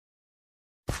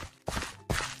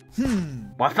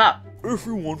What's up?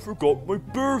 Everyone forgot my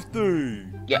birthday.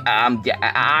 Yeah,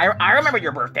 I remember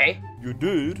your birthday. You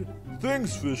did?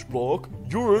 Thanks, Fishblock.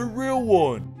 You're a real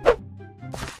one.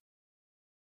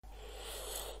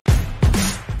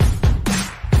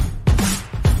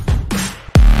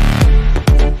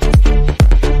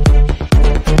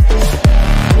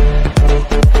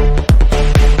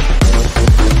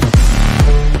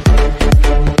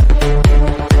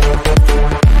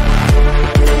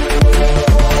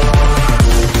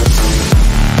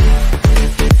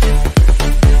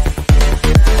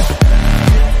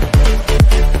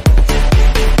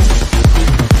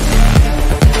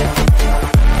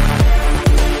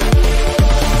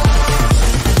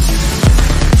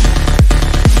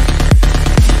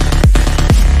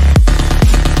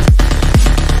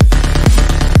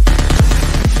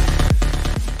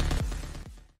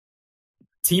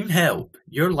 Team help!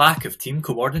 Your lack of team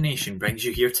coordination brings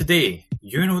you here today.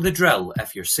 You know the drill.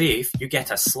 If you're safe, you get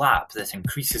a slap that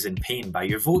increases in pain by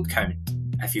your vote count.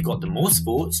 If you got the most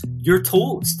votes, you're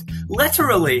toast.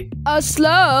 Literally! A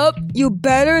slap? You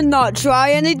better not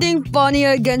try anything funny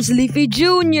against Leafy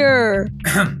Jr.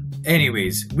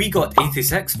 Anyways, we got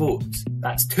 86 votes.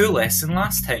 That's 2 less than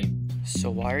last time. So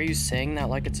why are you saying that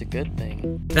like it's a good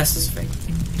thing? This is fine.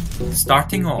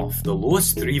 Starting off, the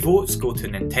lowest 3 votes go to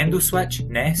Nintendo Switch,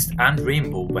 Nest and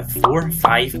Rainbow with 4,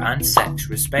 5 and 6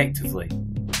 respectively.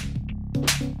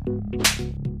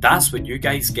 That's what you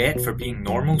guys get for being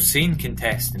normal, sane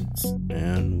contestants.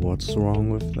 And what's wrong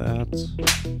with that?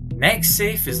 Next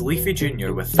safe is Leafy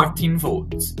Jr. with 13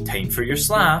 votes. Time for your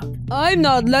slap. I'm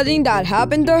not letting that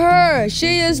happen to her.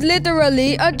 She is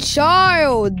literally a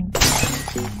child.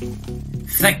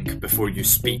 Think before you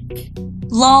speak.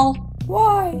 LOL.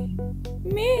 Why?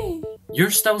 Me?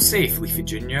 You're still safe, Leafy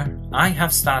Jr. I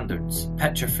have standards.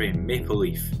 Picture frame, Maple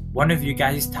Leaf. One of you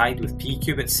guys tied with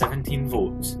P-Cube at 17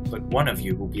 votes, but one of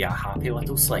you will be a happy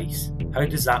little slice. How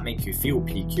does that make you feel,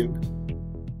 P-Cube?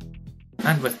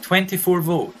 And with 24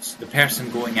 votes, the person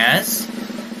going is...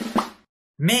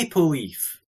 Maple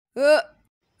Leaf.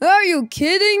 Are you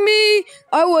kidding me?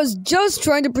 I was just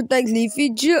trying to protect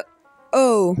Leafy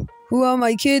Oh, who am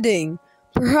I kidding?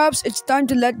 Perhaps it's time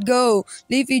to let go.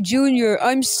 Leafy Jr.,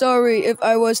 I'm sorry if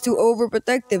I was too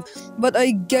overprotective, but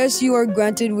I guess you are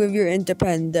granted with your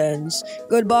independence.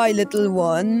 Goodbye, little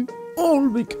one. All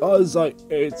because I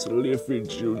ate Leafy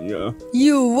Jr.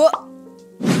 You what?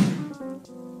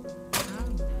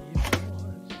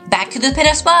 Back to the pit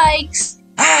of spikes!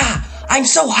 I'm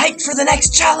so hyped for the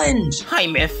next challenge! I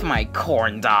miss my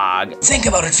corn dog. Think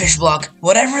about it, Fishblock.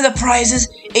 Whatever the prize is,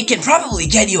 it can probably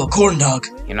get you a corn dog.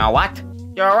 You know what?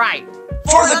 You're right.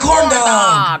 For the corn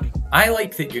dog! I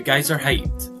like that you guys are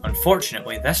hyped.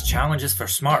 Unfortunately, this challenge is for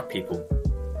smart people.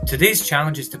 Today's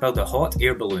challenge is to build a hot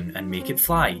air balloon and make it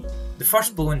fly. The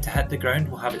first balloon to hit the ground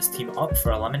will have its team up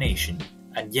for elimination.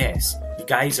 And yes, you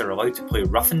guys are allowed to play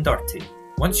rough and dirty.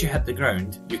 Once you hit the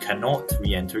ground, you cannot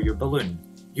re-enter your balloon.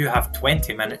 You have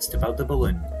 20 minutes to build the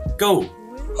balloon. Go!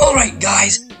 Alright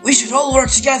guys, we should all work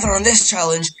together on this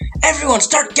challenge. Everyone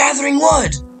start gathering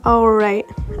wood! Alright,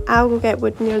 I'll go get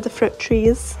wood near the fruit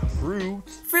trees. Fruit?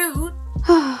 Fruit?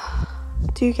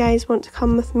 Do you guys want to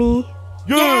come with me?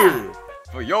 Yeah!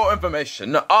 For your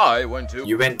information, I went to...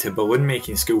 You went to balloon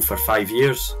making school for 5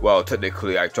 years. Well,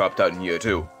 technically I dropped out in year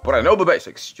 2, but I know the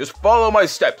basics. Just follow my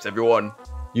steps, everyone.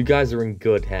 You guys are in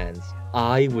good hands.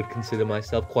 I would consider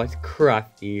myself quite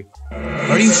crafty.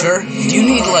 Are you sure? Do you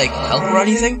need, help or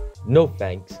anything? No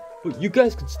thanks. But you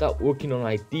guys could start working on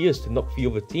ideas to knock the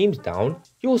other teams down.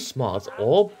 You're smart,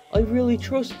 Orb. I really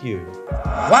trust you.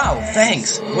 Wow,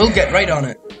 thanks. We'll get right on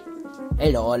it.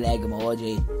 Hello, leg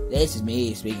emoji. This is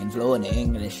me speaking fluent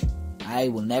English. I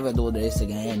will never do this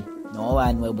again. No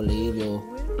one will believe you.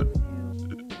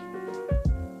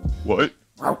 What?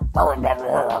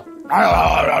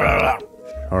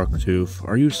 Sharktooth,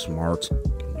 are you smart?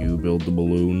 Can you build the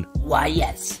balloon? Why,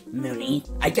 yes, Mooney.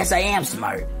 I guess I am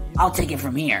smart. I'll take it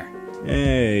from here.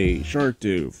 Hey,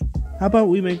 Sharktooth. How about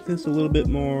we make this a little bit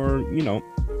more,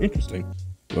 interesting?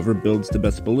 Whoever builds the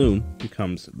best balloon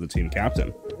becomes the team captain.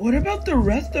 What about the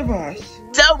rest of us?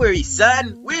 Don't worry,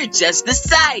 son. We're just the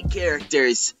side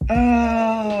characters.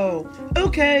 Oh,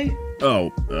 okay.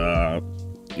 Oh,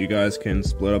 you guys can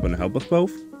split up and help us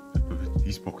both?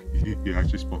 He spoke. He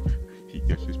actually spoke. He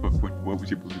actually spoke. What was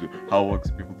he able to do? How long was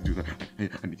he able to do that?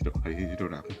 I need to know. I need to know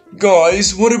now.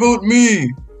 Guys, what about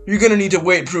me? You're gonna need to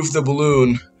weight-proof the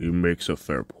balloon. He makes a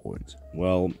fair point.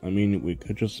 Well, I mean, we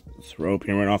could just throw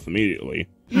Cameron off immediately.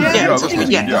 Yeah.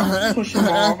 Push him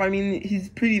off. I mean, he's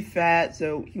pretty fat,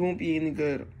 so he won't be any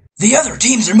good. The other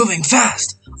teams are moving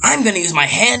fast. I'm gonna use my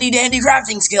handy-dandy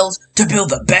crafting skills to build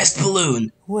the best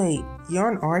balloon. Wait, you're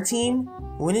on our team?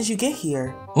 When did you get here?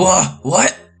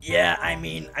 What? Yeah, I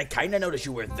mean, I kinda noticed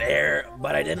you were there,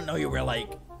 but I didn't know you were,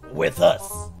 like, with us.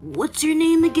 What's your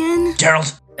name again?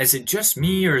 Gerald. Is it just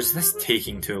me, or is this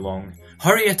taking too long?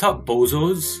 Hurry it up,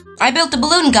 bozos. I built a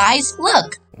balloon, guys.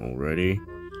 Look. Already?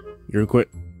 You're quit.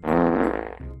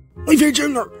 Leafy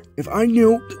Jr., if I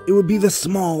knew it would be this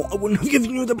small, I wouldn't have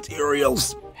given you the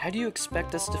materials. How do you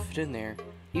expect us to fit in there?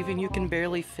 Even you can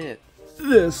barely fit.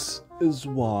 This is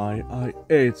why I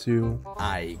ate you.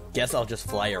 I guess I'll just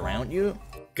fly around you?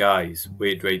 Guys,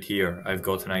 wait right here. I've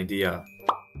got an idea.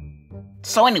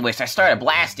 So anyways, I started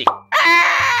blasting.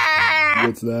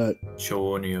 What's that?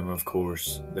 Cholonium, of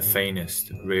course. The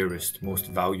finest, rarest, most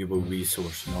valuable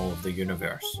resource in all of the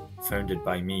universe. Founded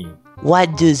by me.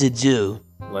 What does it do?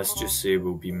 Let's just say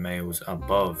we'll be miles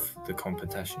above the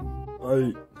competition.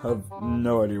 I have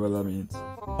no idea what that means.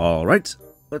 Alright,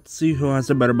 let's see who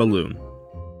has a better balloon.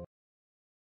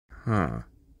 Huh.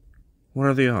 What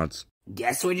are the odds?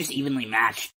 Guess we're just evenly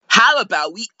matched. How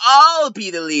about we all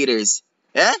be the leaders?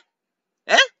 Eh?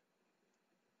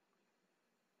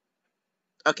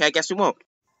 Okay, I guess we won't.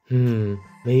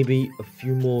 Maybe a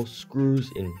few more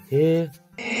screws in here?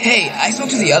 Hey, I spoke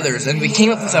to the others and we came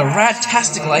up with a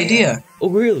rat-tastical idea. Oh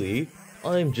really?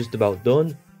 I'm just about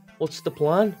done. What's the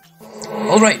plan?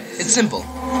 Alright, it's simple.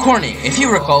 Corny, if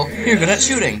you recall, you're good at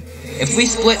shooting. If we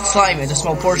split slime into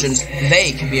small portions,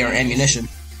 they can be our ammunition.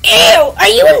 Ew! Are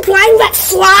you implying that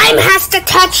slime has to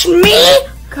touch me?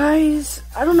 Guys,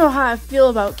 I don't know how I feel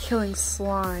about killing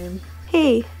slime.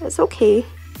 Hey, it's okay.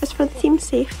 It's for the team's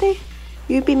safety.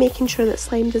 You'd be making sure that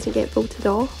slime doesn't get voted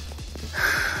off.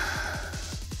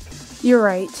 You're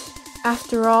right.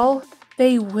 After all,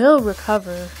 they will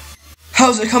recover.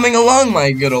 How's it coming along,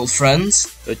 my good old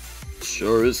friends? It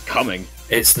sure is coming.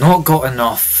 It's not got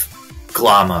enough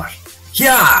glamour.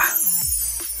 Yeah!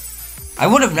 I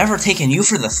would have never taken you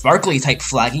for the sparkly type,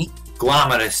 Flaggy.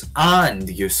 Glamorous and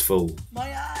useful.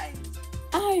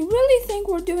 I really think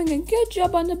we're doing a good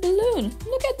job on the balloon.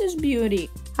 Look at this beauty.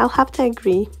 I'll have to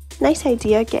agree. Nice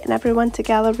idea getting everyone to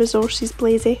gather resources,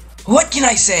 Blazy. What can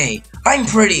I say? I'm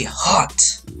pretty hot.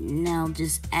 Now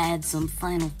just add some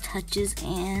final touches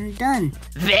and done.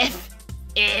 This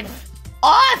is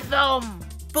awesome!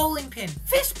 Bowling pin,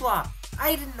 fish block.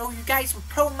 I didn't know you guys were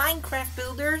pro Minecraft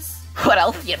builders. What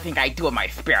else do you think I do in my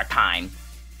spare time?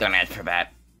 Don't answer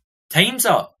that. Time's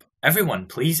up! Everyone,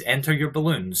 please enter your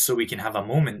balloons so we can have a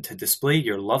moment to display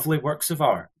your lovely works of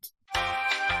art.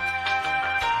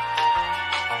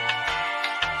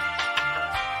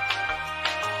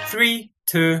 Three,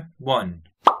 two, one.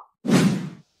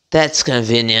 That's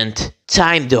convenient.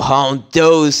 Time to haunt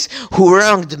those who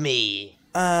wronged me.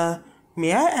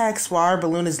 May I ask why our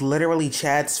balloon is literally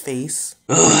Chad's face?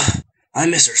 Ugh, I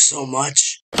miss her so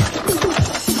much.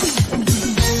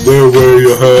 They're way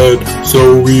ahead,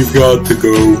 so we've got to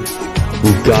go.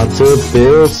 We've got to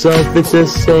build something to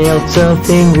sail,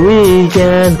 something we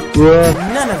can rock.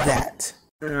 None of that.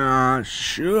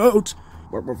 Shoot!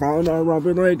 We're following our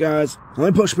rapid rate, guys.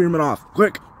 Let me push Spearman off,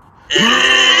 quick!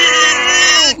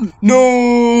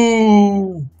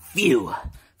 No! Phew.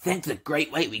 Thanks a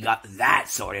great way we got that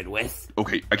sorted with.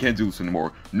 Okay, I can't do this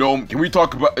anymore. Gnome, can we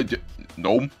talk about...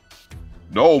 Gnome?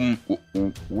 Gnome?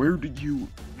 Where did you...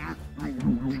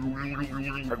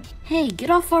 Hey, get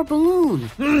off our balloon.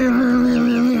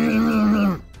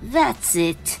 That's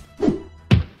it.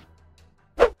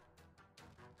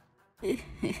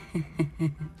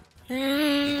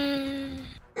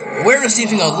 We're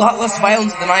receiving a lot less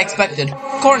violence than I expected.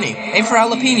 Corny, aim for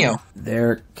jalapeno.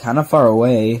 They're kind of far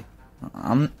away.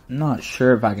 I'm not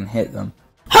sure if I can hit them.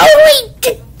 Holy,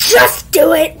 just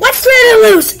do it! Let's let it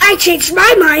loose! I changed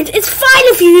my mind. It's fine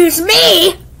if you use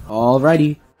me!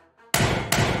 Alrighty.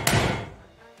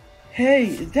 Hey,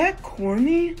 is that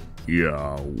Corny?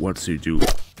 Yeah, what's he do?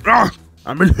 Ah!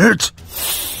 I'm been hit!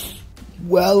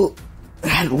 Well,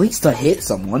 at least I hit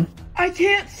someone. I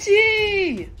can't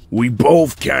see! We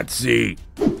both can't see!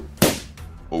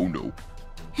 Oh no.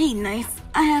 Hey, Knife,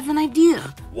 I have an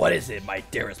idea. What is it, my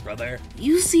dearest brother?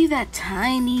 You see that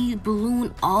tiny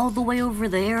balloon all the way over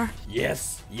there?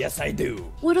 Yes, I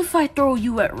do. What if I throw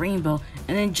you at Rainbow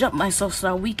and then jump myself so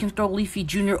that we can throw Leafy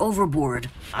Jr. overboard?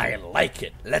 I like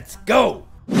it. Let's go!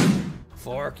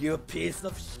 Fork, you piece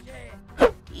of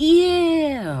shit.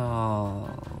 Yeah.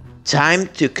 Time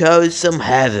to cause some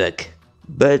havoc.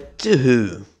 But to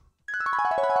who?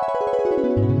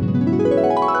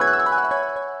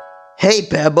 Hey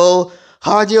Pebble,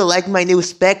 how do you like my new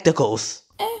spectacles?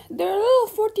 They're a little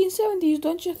 1470s,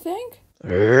 don't you think?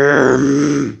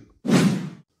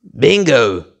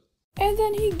 Bingo! And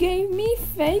then he gave me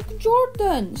fake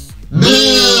Jordans.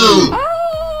 Boo!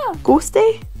 Ah!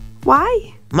 Ghosty?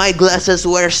 Why? My glasses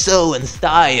were so in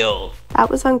style. That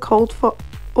was uncalled for.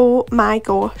 Oh my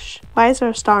gosh. Why is there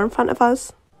a star in front of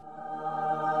us?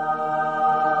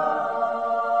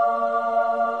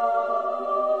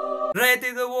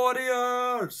 Ready the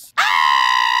warriors!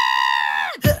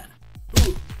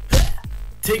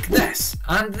 Take this,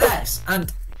 and this,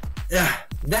 and...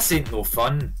 this ain't no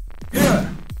fun.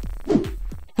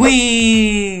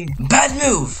 Whee! Bad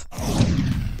move!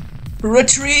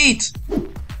 Retreat!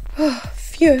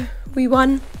 Phew, we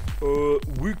won.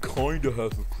 We kinda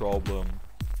have a problem.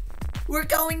 We're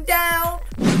going down!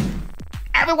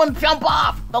 Everyone jump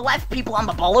off! The less people on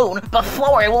the balloon, the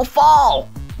slower it will fall!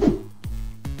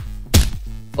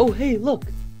 Oh hey, look!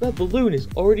 That balloon is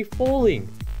already falling!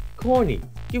 Corny,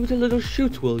 give it a little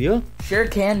shoot, will ya? Sure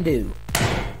can do.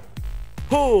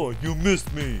 Oh, you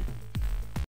missed me.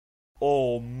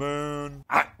 Oh man.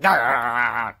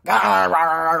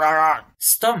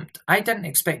 Stumped, I didn't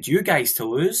expect you guys to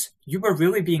lose. You were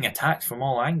really being attacked from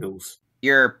all angles.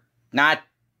 You're not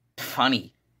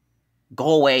funny.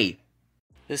 Go away.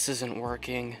 This isn't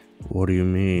working. What do you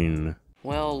mean?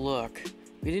 Well, look.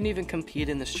 We didn't even compete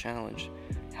in this challenge.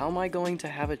 How am I going to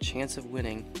have a chance of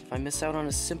winning if I miss out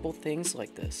on simple things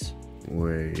like this?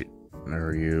 Wait,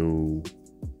 are you...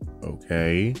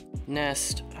 okay?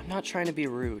 Nest, I'm not trying to be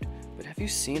rude, but have you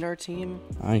seen our team?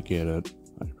 I get it.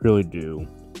 I really do.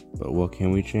 But what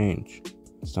can we change?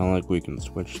 It's not like we can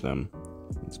switch them.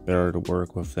 It's better to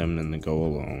work with them than to go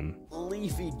alone.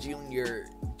 Leafy Jr.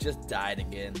 just died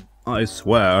again. I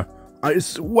swear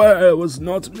it was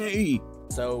not me!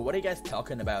 So, what are you guys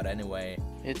talking about anyway?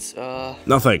 It's,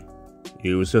 Nothing.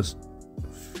 He was just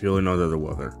feeling under the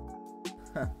weather.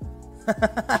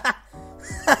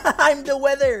 I'm the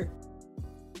weather!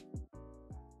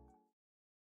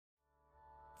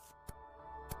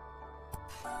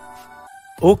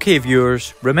 Okay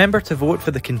viewers, remember to vote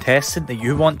for the contestant that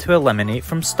you want to eliminate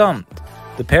from Stumped.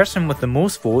 The person with the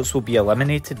most votes will be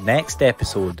eliminated next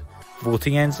episode.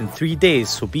 Voting ends in 3 days,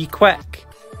 so be quick.